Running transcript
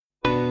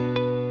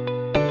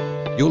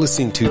You're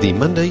listening to the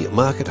Monday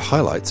Market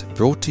Highlights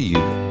brought to you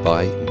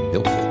by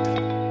Milford.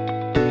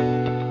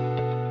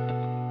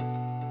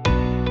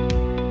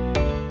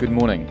 Good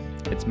morning.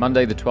 It's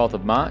Monday the 12th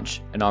of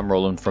March and I'm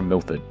Roland from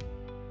Milford.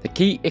 The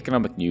key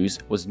economic news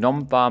was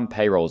non-farm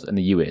payrolls in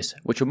the US,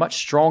 which were much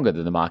stronger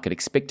than the market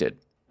expected.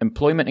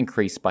 Employment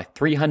increased by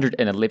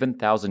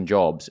 311,000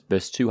 jobs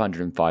versus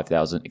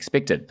 205,000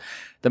 expected.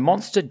 The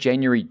monster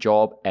January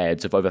job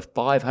ads of over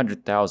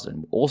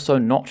 500,000 were also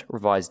not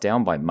revised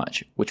down by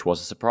much, which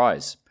was a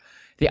surprise.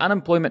 The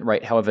unemployment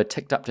rate, however,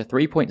 ticked up to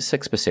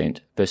 3.6%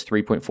 versus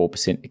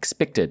 3.4%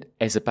 expected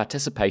as the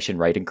participation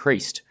rate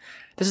increased.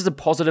 This is a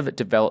positive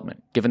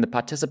development given the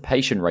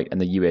participation rate in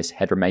the US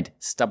had remained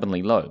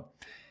stubbornly low.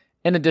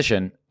 In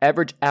addition,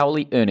 average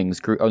hourly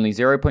earnings grew only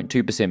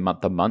 0.2%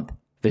 month on month,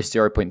 versus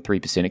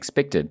 0.3%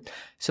 expected.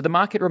 So the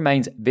market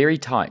remains very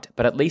tight,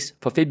 but at least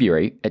for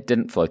February, it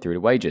didn't flow through to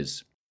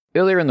wages.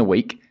 Earlier in the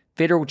week,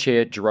 Federal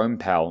Chair Jerome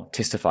Powell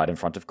testified in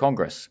front of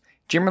Congress.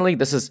 Generally,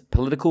 this is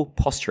political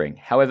posturing.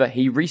 However,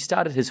 he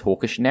restarted his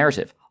hawkish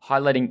narrative,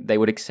 highlighting they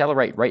would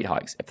accelerate rate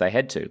hikes if they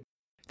had to.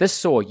 This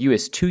saw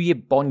US 2-year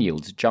bond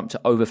yields jump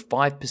to over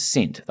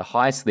 5%, the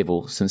highest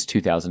level since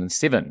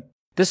 2007.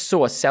 This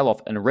saw a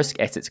sell-off in risk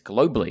assets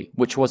globally,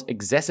 which was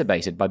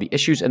exacerbated by the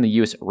issues in the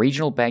US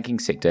regional banking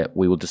sector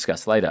we will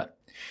discuss later.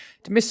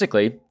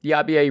 Domestically, the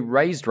RBA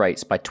raised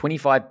rates by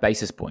 25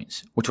 basis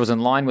points, which was in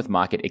line with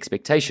market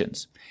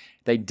expectations.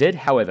 They did,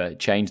 however,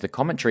 change the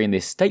commentary in their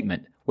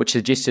statement, which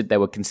suggested they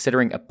were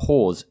considering a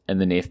pause in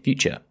the near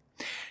future.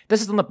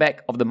 This is on the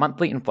back of the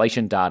monthly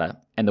inflation data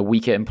and the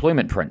weaker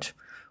employment print.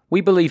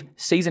 We believe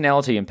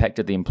seasonality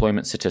impacted the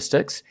employment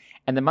statistics,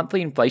 and the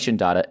monthly inflation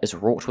data is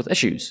wrought with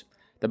issues.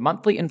 The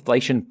monthly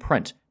inflation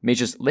print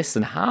measures less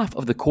than half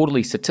of the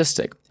quarterly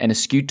statistic and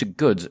is skewed to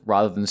goods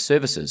rather than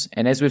services,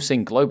 and as we've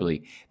seen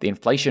globally, the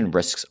inflation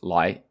risks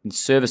lie in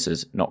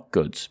services, not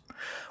goods.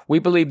 We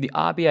believe the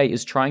RBA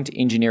is trying to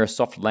engineer a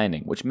soft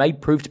landing, which may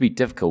prove to be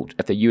difficult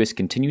if the US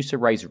continues to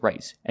raise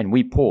rates, and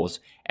we pause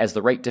as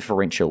the rate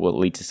differential will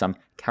lead to some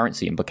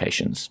currency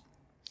implications.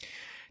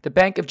 The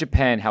Bank of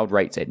Japan held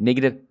rates at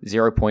negative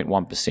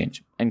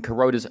 0.1% in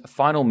Kuroda's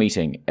final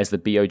meeting as the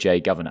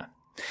BOJ governor.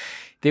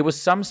 There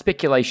was some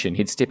speculation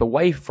he'd step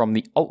away from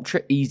the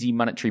ultra-easy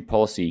monetary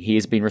policy he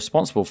has been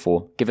responsible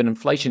for given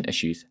inflation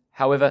issues.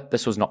 However,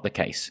 this was not the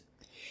case.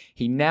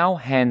 He now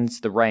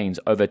hands the reins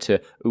over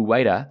to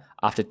Ueda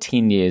after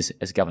 10 years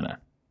as governor.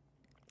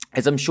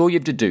 As I'm sure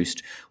you've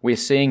deduced, we're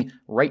seeing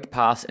rate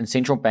paths and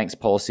central banks'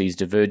 policies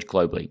diverge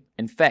globally.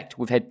 In fact,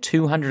 we've had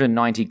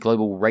 290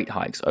 global rate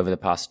hikes over the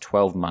past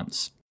 12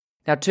 months.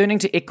 Now, turning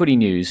to equity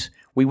news,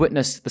 we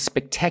witnessed the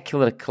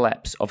spectacular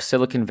collapse of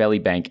Silicon Valley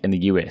Bank in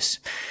the US.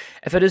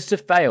 If it is to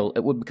fail,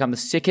 it would become the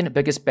second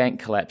biggest bank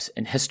collapse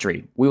in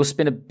history. We will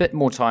spend a bit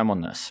more time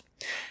on this.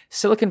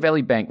 Silicon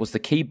Valley Bank was the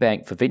key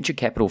bank for venture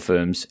capital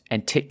firms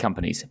and tech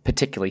companies,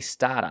 particularly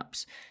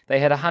startups. They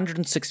had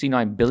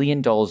 $169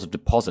 billion of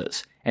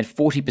deposits, and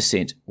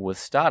 40% were with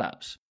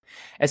startups.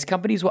 As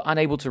companies were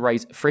unable to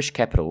raise fresh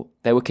capital,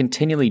 they were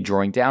continually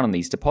drawing down on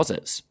these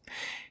deposits.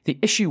 The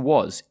issue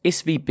was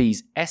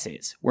SVB's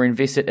assets were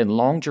invested in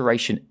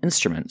long-duration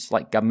instruments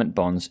like government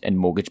bonds and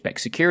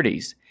mortgage-backed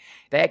securities.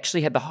 They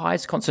actually had the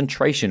highest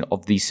concentration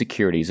of these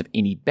securities of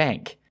any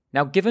bank.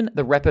 Now, given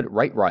the rapid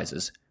rate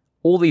rises,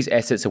 all these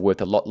assets are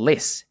worth a lot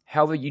less.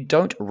 However, you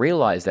don't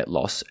realize that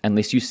loss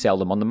unless you sell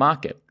them on the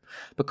market.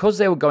 Because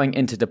they were going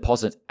into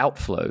deposit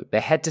outflow, they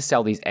had to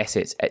sell these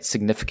assets at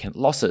significant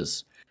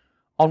losses.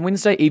 On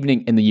Wednesday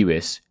evening in the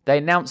US, they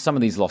announced some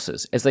of these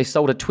losses as they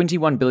sold a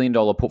 $21 billion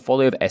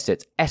portfolio of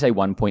assets at a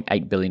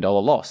 $1.8 billion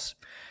loss.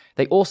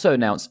 They also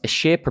announced a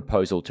share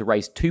proposal to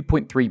raise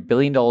 $2.3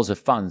 billion of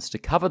funds to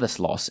cover this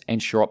loss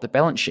and shore up the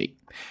balance sheet.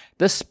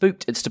 This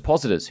spooked its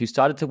depositors who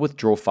started to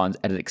withdraw funds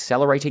at an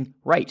accelerating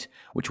rate,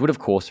 which would of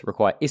course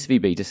require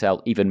SVB to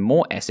sell even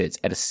more assets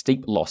at a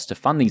steep loss to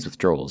fund these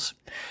withdrawals.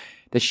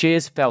 The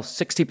shares fell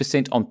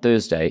 60% on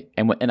Thursday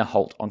and were in a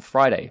halt on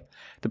Friday.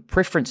 The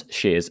preference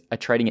shares are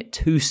trading at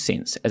 2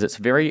 cents as it's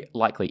very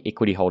likely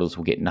equity holders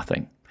will get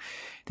nothing.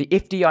 The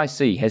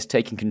FDIC has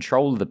taken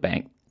control of the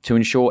bank to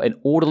ensure an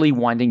orderly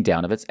winding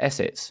down of its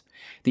assets.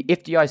 The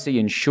FDIC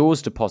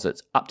insures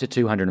deposits up to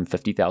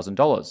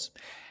 $250,000.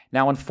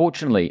 Now,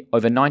 unfortunately,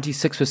 over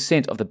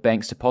 96% of the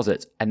bank's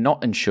deposits are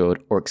not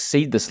insured or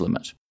exceed this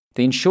limit.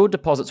 The insured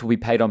deposits will be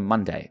paid on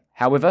Monday.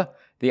 However,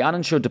 the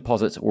uninsured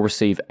deposits will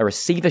receive a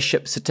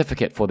receivership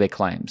certificate for their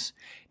claims.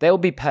 They will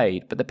be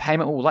paid, but the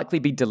payment will likely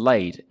be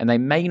delayed and they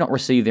may not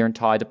receive their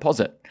entire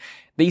deposit.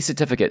 These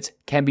certificates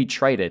can be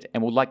traded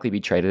and will likely be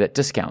traded at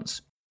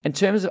discounts. In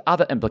terms of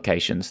other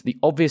implications, the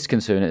obvious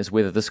concern is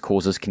whether this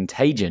causes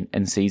contagion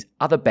and sees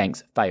other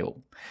banks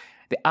fail.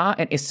 There are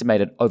an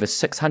estimated over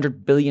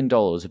 $600 billion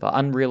of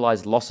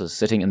unrealized losses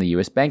sitting in the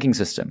US banking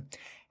system.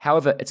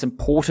 However, it's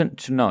important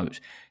to note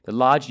the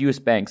large US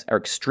banks are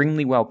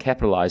extremely well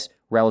capitalized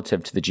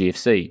relative to the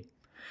GFC.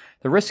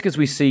 The risk is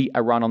we see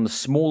a run on the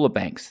smaller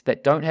banks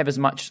that don't have as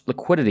much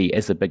liquidity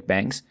as the big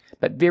banks,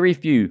 but very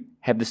few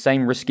have the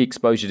same risky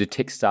exposure to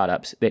tech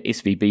startups that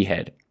SVB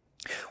had.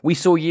 We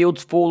saw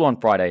yields fall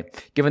on Friday,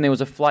 given there was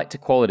a flight to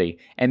quality,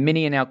 and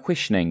many are now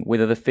questioning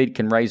whether the Fed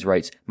can raise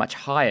rates much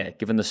higher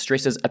given the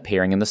stresses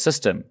appearing in the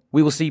system.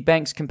 We will see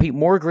banks compete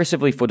more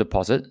aggressively for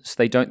deposits so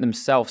they don't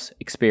themselves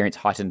experience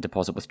heightened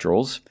deposit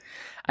withdrawals.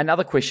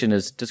 Another question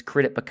is, does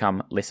credit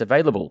become less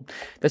available?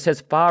 This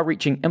has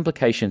far-reaching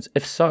implications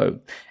if so.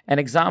 An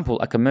example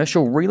are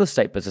commercial real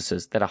estate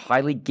businesses that are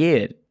highly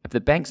geared. If the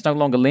banks no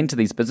longer lend to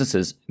these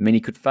businesses, many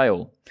could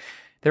fail.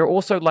 There are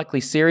also likely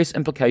serious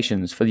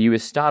implications for the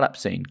US startup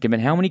scene, given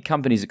how many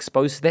companies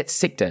exposed to that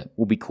sector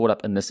will be caught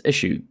up in this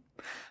issue.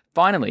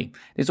 Finally,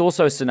 there's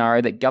also a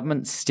scenario that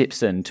government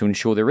steps in to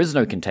ensure there is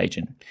no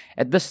contagion.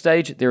 At this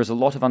stage, there is a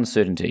lot of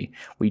uncertainty.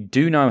 We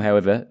do know,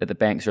 however, that the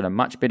banks are in a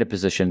much better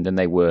position than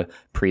they were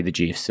pre the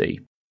GFC.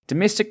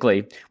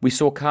 Domestically, we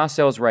saw car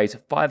sales raise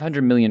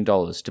 $500 million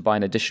to buy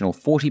an additional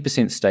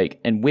 40% stake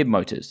in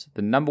Webmotors,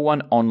 the number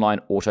one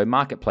online auto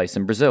marketplace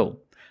in Brazil.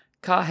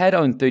 Car had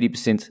owned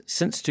 30%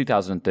 since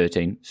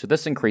 2013, so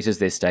this increases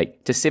their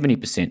stake to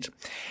 70%.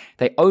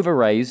 They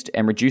over-raised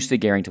and reduced their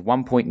gearing to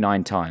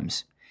 1.9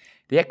 times.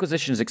 The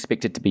acquisition is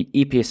expected to be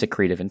EPS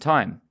accretive in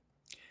time.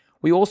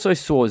 We also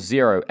saw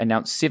Xero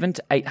announce 700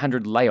 to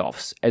 800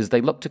 layoffs as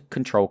they look to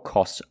control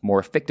costs more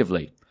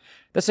effectively.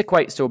 This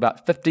equates to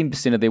about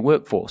 15% of their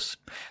workforce.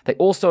 They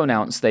also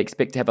announced they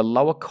expect to have a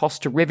lower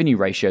cost-to-revenue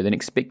ratio than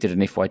expected in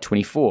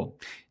FY24.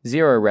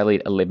 Xero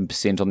rallied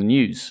 11% on the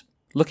news.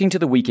 Looking to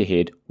the week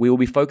ahead, we will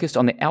be focused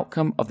on the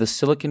outcome of the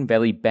Silicon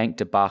Valley Bank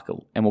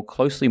debacle and will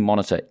closely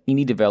monitor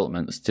any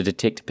developments to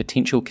detect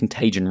potential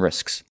contagion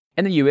risks.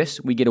 In the US,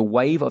 we get a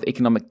wave of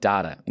economic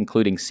data,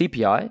 including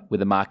CPI, where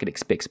the market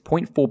expects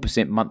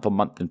 0.4%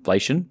 month-on-month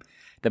inflation,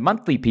 the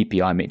monthly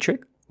PPI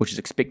metric, which is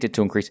expected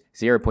to increase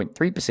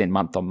 0.3%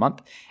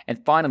 month-on-month,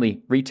 and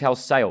finally, retail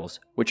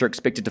sales, which are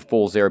expected to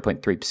fall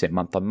 0.3%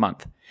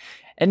 month-on-month.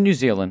 In New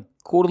Zealand,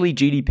 quarterly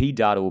GDP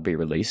data will be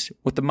released,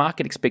 with the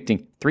market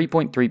expecting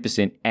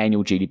 3.3%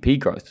 annual GDP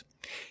growth.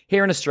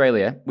 Here in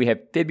Australia, we have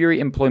February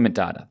employment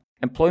data.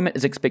 Employment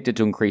is expected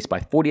to increase by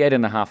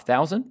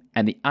 48,500,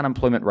 and the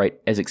unemployment rate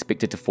is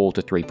expected to fall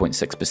to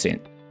 3.6%.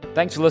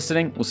 Thanks for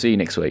listening. We'll see you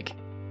next week.